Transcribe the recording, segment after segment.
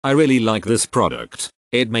I really like this product.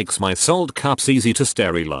 It makes my sold cups easy to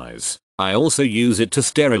sterilize. I also use it to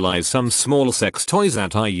sterilize some small sex toys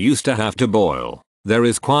that I used to have to boil. There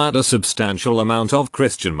is quite a substantial amount of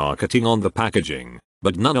Christian marketing on the packaging,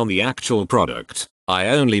 but none on the actual product. I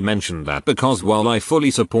only mention that because while I fully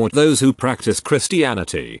support those who practice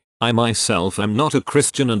Christianity, I myself am not a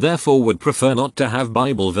Christian and therefore would prefer not to have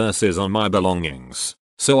Bible verses on my belongings.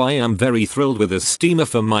 So I am very thrilled with this steamer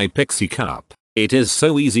for my Pixie cup. It is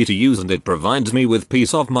so easy to use and it provides me with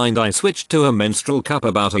peace of mind. I switched to a menstrual cup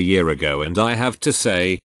about a year ago and I have to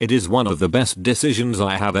say, it is one of the best decisions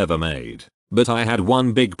I have ever made. But I had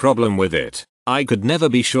one big problem with it. I could never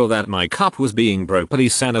be sure that my cup was being properly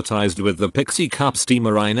sanitized with the Pixie cup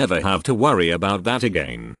steamer. I never have to worry about that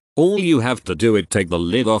again. All you have to do is take the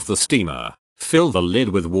lid off the steamer, fill the lid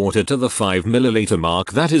with water to the 5 milliliter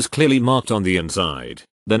mark that is clearly marked on the inside.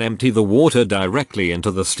 Then empty the water directly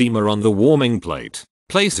into the steamer on the warming plate.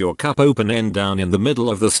 Place your cup open end down in the middle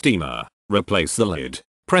of the steamer, replace the lid,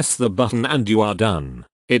 press the button and you are done.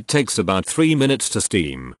 It takes about 3 minutes to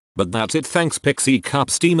steam, but that's it. Thanks Pixie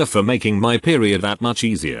cup steamer for making my period that much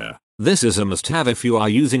easier. This is a must have if you are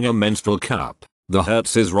using a menstrual cup. The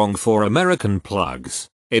Hertz is wrong for American plugs.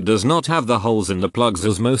 It does not have the holes in the plugs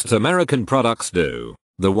as most American products do.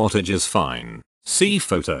 The wattage is fine. See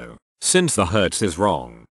photo. Since the Hertz is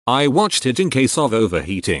wrong, I watched it in case of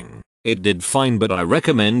overheating. It did fine, but I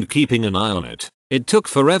recommend keeping an eye on it. It took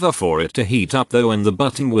forever for it to heat up though and the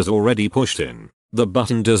button was already pushed in. The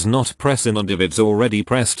button does not press in and if it's already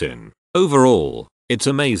pressed in. Overall, it's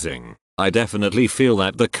amazing. I definitely feel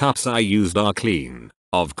that the cups I used are clean.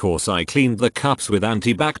 Of course I cleaned the cups with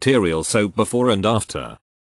antibacterial soap before and after.